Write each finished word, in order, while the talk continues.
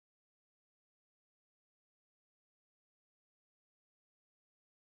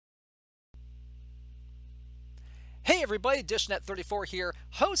Hey everybody, DishNet34 here,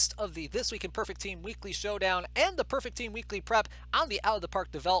 host of the This Week in Perfect Team Weekly Showdown and the Perfect Team Weekly Prep on the Out of the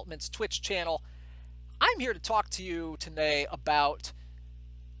Park Developments Twitch channel. I'm here to talk to you today about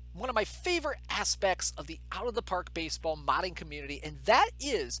one of my favorite aspects of the Out of the Park baseball modding community, and that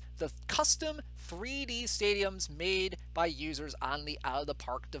is the custom 3D stadiums made by users on the Out of the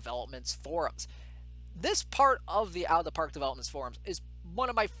Park Developments forums. This part of the Out of the Park Developments forums is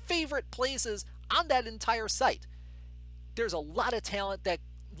one of my favorite places on that entire site. There's a lot of talent, a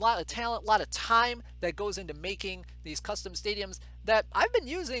lot of time that goes into making these custom stadiums that I've been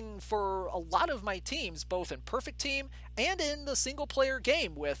using for a lot of my teams, both in Perfect Team and in the single player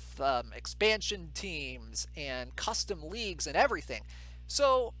game with expansion teams and custom leagues and everything.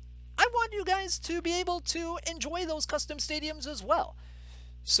 So I want you guys to be able to enjoy those custom stadiums as well.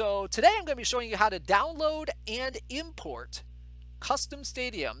 So today I'm going to be showing you how to download and import custom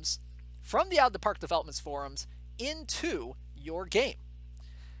stadiums from the Out of the Park Developments forums into your game.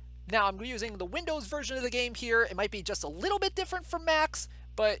 Now I'm using the Windows version of the game here. It might be just a little bit different from Macs,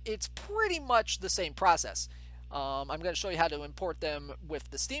 but it's pretty much the same process. I'm going to show you how to import them with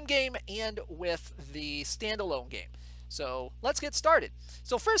the Steam game and with the standalone game. So let's get started.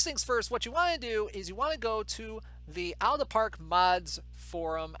 So first things first, what you want to do is you want to go to the Out of the Park Mods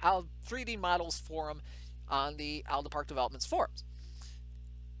forum, 3D Models forum on the Out of the Park Developments forums.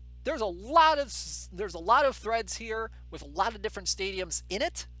 There's a lot of threads here with a lot of different stadiums in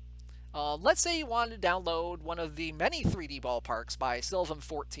it. Let's say you wanted to download one of the many 3D ballparks by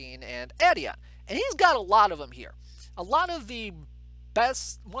Sylvan14 and Adion, and he's got a lot of them here. A lot of the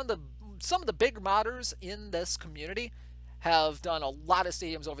best, some of the big modders in this community have done a lot of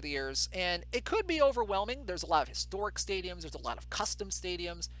stadiums over the years, and it could be overwhelming. There's a lot of historic stadiums, there's a lot of custom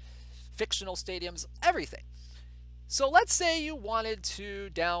stadiums, fictional stadiums, everything. So let's say you wanted to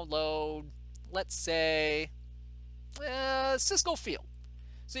download, let's say, Cisco Field.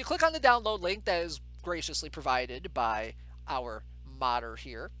 So you click on the download link that is graciously provided by our modder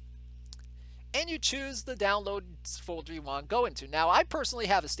here, and you choose the downloads folder you want to go into. Now, I personally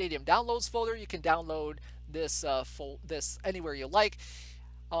have a Stadium Downloads folder. You can download this this anywhere you like.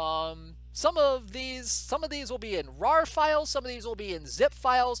 Some of these will be in Rar Files, some of these will be in zip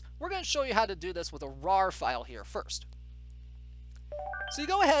files. We're going to show you how to do this with a Rar file here first. So you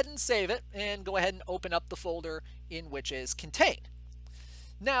go ahead and save it, and go ahead and open up the folder in which is contained.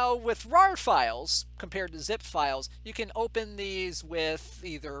 Now, with Rar files, compared to zip files, you can open these with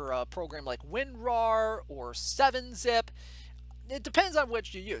either a program like WinRAR or 7-zip. It depends on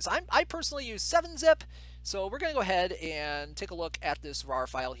which you use. I personally use 7-zip, so we're going to go ahead and take a look at this Rar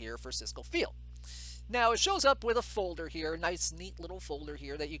file here for Cisco Field. Now, it shows up with a folder here, a nice, neat little folder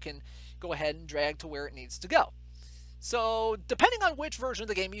here that you can go ahead and drag to where it needs to go. So, depending on which version of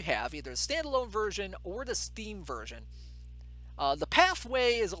the game you have, either the standalone version or the Steam version, the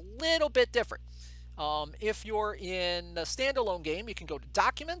pathway is a little bit different. If you're in the standalone game, you can go to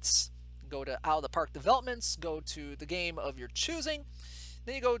Documents, go to Out of the Park Developments, go to the game of your choosing,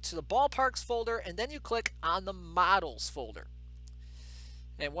 then you go to the Ballparks folder, and then you click on the Models folder.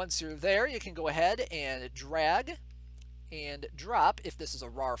 And once you're there, you can go ahead and drag and drop, if this is a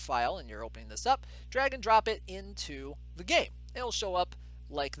RAR file and you're opening this up, drag and drop it into the game. It'll show up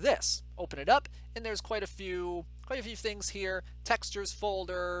like this. Open it up, and there's quite a few things here, textures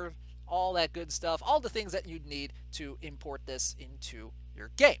folder, all that good stuff, all the things that you'd need to import this into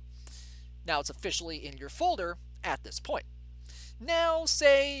your game. Now it's officially in your folder at this point. Now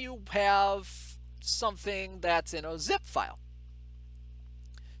say you have something that's in a zip file.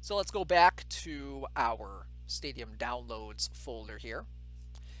 So let's go back to our Stadium Downloads folder here.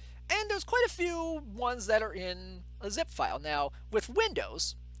 And there's quite a few ones that are in a zip file. Now with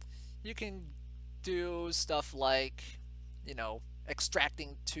Windows, you can do stuff like,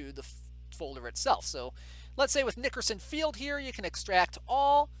 extracting to the folder itself. So let's say with Nickerson Field here, you can extract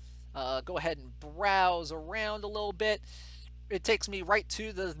all. Go ahead and browse around a little bit. It takes me right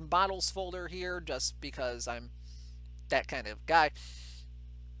to the models folder here just because I'm that kind of guy.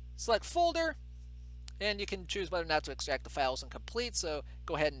 Select folder, and you can choose whether or not to extract the files and complete. So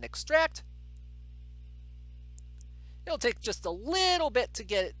go ahead and extract. It'll take just a little bit to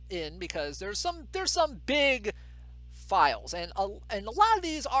get it in because there's some big files, and a lot of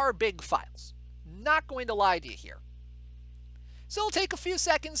these are big files. Not going to lie to you here. So it'll take a few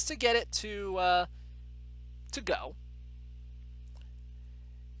seconds to get it to go.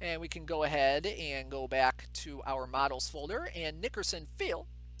 And we can go ahead and go back to our models folder, and Nickerson Field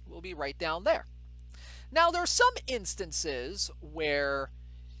will be right down there. Now, there are some instances where,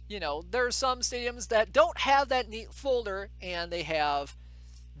 there are some stadiums that don't have that neat folder, and they have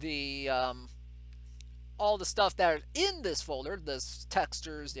the all the stuff that are in this folder, the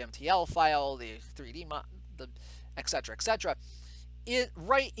textures, the MTL file, the 3D, the etc., etc.,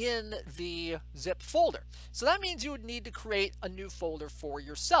 right in the zip folder. So that means you would need to create a new folder for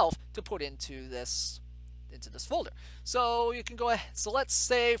yourself to put into this folder. So you can go ahead. So let's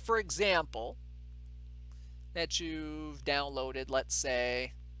say, for example, that you've downloaded, let's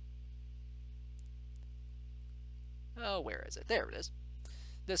say, oh, where is it? There it is.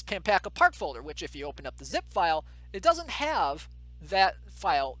 This Pampaka Park folder, which if you open up the zip file, it doesn't have that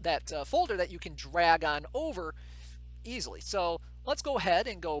file, that folder that you can drag on over easily. So let's go ahead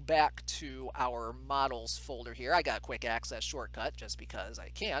and go back to our models folder here. I got a quick access shortcut just because I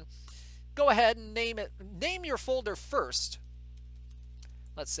can. Go ahead and name your folder first.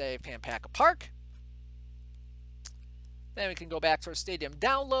 Let's say Pampaka Park. Then we can go back to our Stadium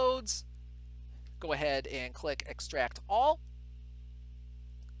downloads. Go ahead and click Extract All.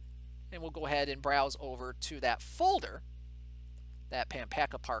 And we'll go ahead and browse over to that folder, that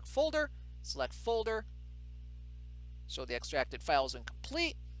Pampaka Park folder. Select Folder. Show the extracted files when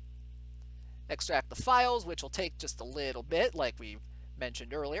complete. Extract the files, which will take just a little bit, like we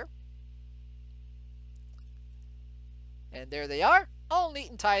mentioned earlier. And there they are, all neat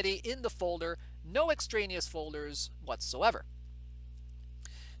and tidy in the folder. No extraneous folders whatsoever.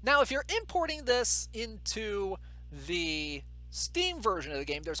 Now, if you're importing this into the Steam version of the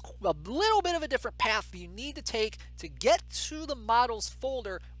game, there's a little bit of a different path you need to take to get to the models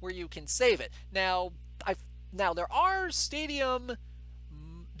folder where you can save it. Now there are Stadium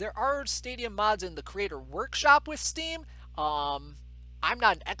mods in the Creator Workshop with Steam. I'm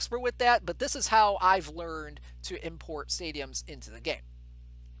not an expert with that, but this is how I've learned to import stadiums into the game.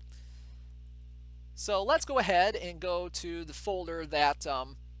 So let's go ahead and go to the folder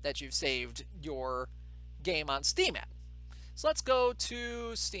that you've saved your game on Steam at. So let's go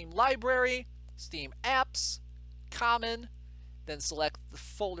to Steam Library, Steam Apps, Common, then select the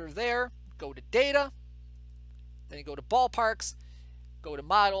folder there, go to Data, then you go to Ballparks, go to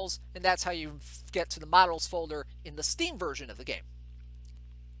Models, and that's how you get to the Models folder in the Steam version of the game.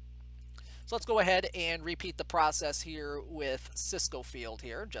 So let's go ahead and repeat the process here with Cisco Field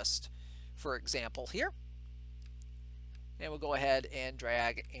here, just for example here. And we'll go ahead and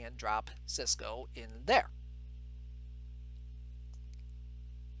drag and drop Cisco in there.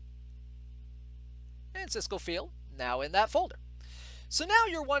 And Cisco Field now in that folder. So now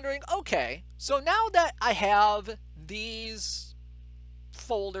you're wondering, okay, so now that I have these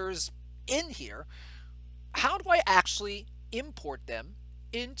folders in here, how do I actually import them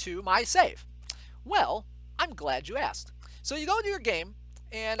into my save? Well, I'm glad you asked. So you go to your game,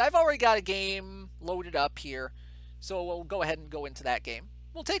 and I've already got a game loaded up here, so we'll go ahead and go into that game.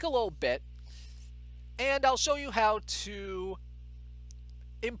 We'll take a little bit, and I'll show you how to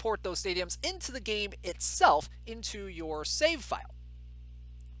import those stadiums into the game itself into your save file,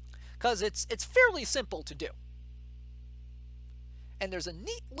 because it's fairly simple to do. And there's a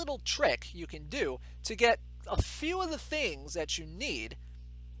neat little trick you can do to get a few of the things that you need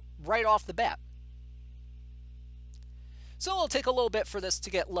right off the bat. So it'll take a little bit for this to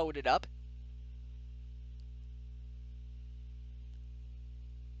get loaded up,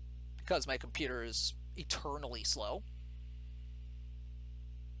 because my computer is eternally slow.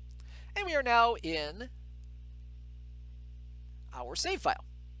 And we are now in our save file.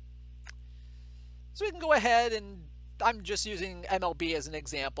 So we can go ahead, and I'm just using MLB as an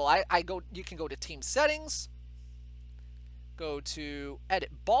example. You can go to Team Settings, go to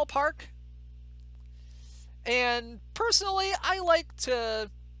Edit Ballpark, and personally I like to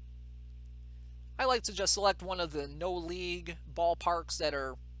just select one of the no league ballparks that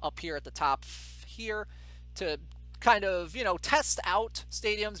are up here at the top here to kind of, test out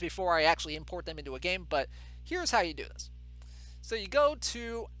stadiums before I actually import them into a game. But here's how you do this. So you go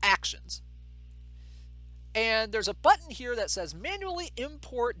to Actions, and there's a button here that says manually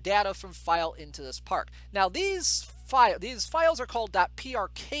import data from file into this park. Now these files are called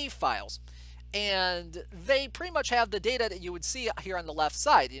 .prk files, and they pretty much have the data that you would see here on the left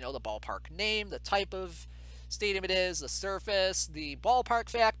side. The ballpark name, the type of stadium it is, the surface, the ballpark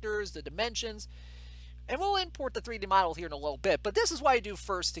factors, the dimensions. And we'll import the 3D model here in a little bit, but this is what I do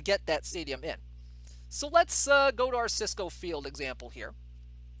first to get that stadium in. So let's go to our Cisco Field example here.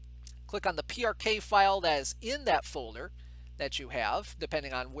 Click on the PRK file that is in that folder that you have,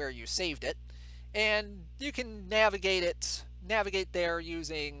 depending on where you saved it. And you can navigate there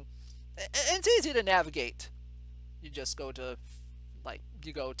using, it's easy to navigate. You just go to,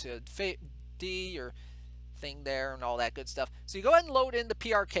 D or thing there and all that good stuff. So you go ahead and load in the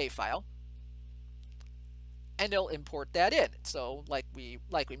PRK file. and it'll import that in. So like we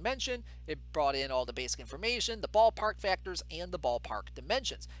mentioned, it brought in all the basic information, the ballpark factors, and the ballpark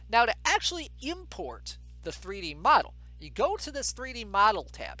dimensions. Now to actually import the 3D model, you go to this 3D model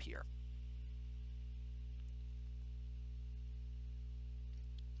tab here.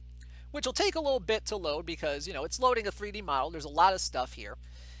 Which will take a little bit to load because, you know, it's loading a 3D model. There's a lot of stuff here.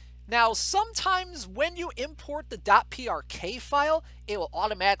 Now, sometimes when you import the .prk file, it will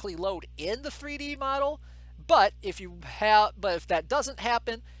automatically load in the 3D model. But if that doesn't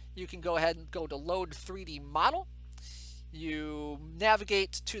happen, you can go ahead and go to Load 3D Model. You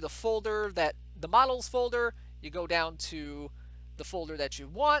navigate to the folder the models folder. You go down to the folder that you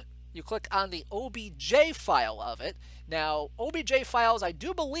want. You click on the OBJ file of it. Now, OBJ files, I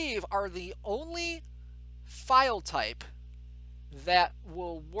do believe, are the only file type that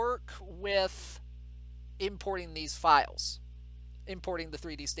will work with importing these files, importing the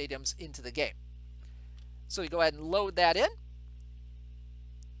 3D stadiums into the game. So you go ahead and load that in.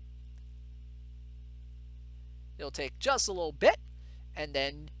 It'll take just a little bit, and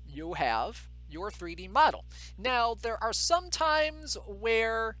then you have your 3D model. Now, there are some times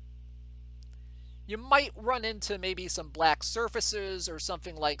where you might run into maybe some black surfaces or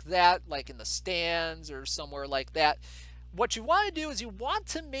something like that, like in the stands or somewhere like that. What you want to do is you want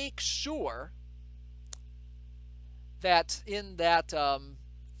to make sure that in that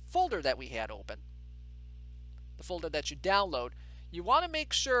folder that we had open, the folder that you download, you want to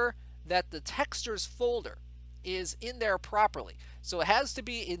make sure that the textures folder is in there properly. So it has to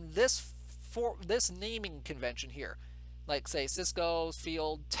be in this naming convention here, like say Cisco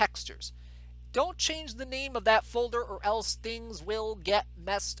Field Textures. Don't change the name of that folder or else things will get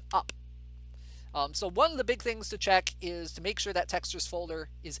messed up. So one of the big things to check is to make sure that textures folder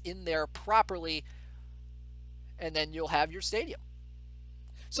is in there properly, and then you'll have your stadium.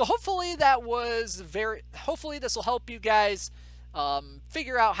 So hopefully hopefully this will help you guys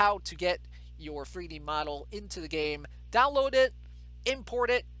figure out how to get your 3D model into the game, download it, import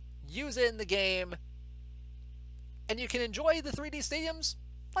it, use it in the game, and you can enjoy the 3D stadiums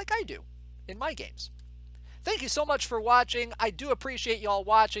like I do in my games. Thank you so much for watching. I do appreciate y'all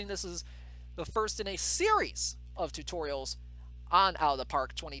watching. This is the first in a series of tutorials on Out of the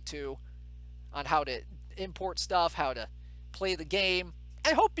Park 22 on how to import stuff, how to play the game.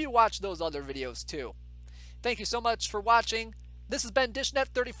 I hope you watch those other videos too. Thank you so much for watching. This has been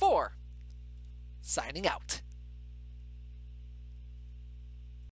DishNet34, signing out.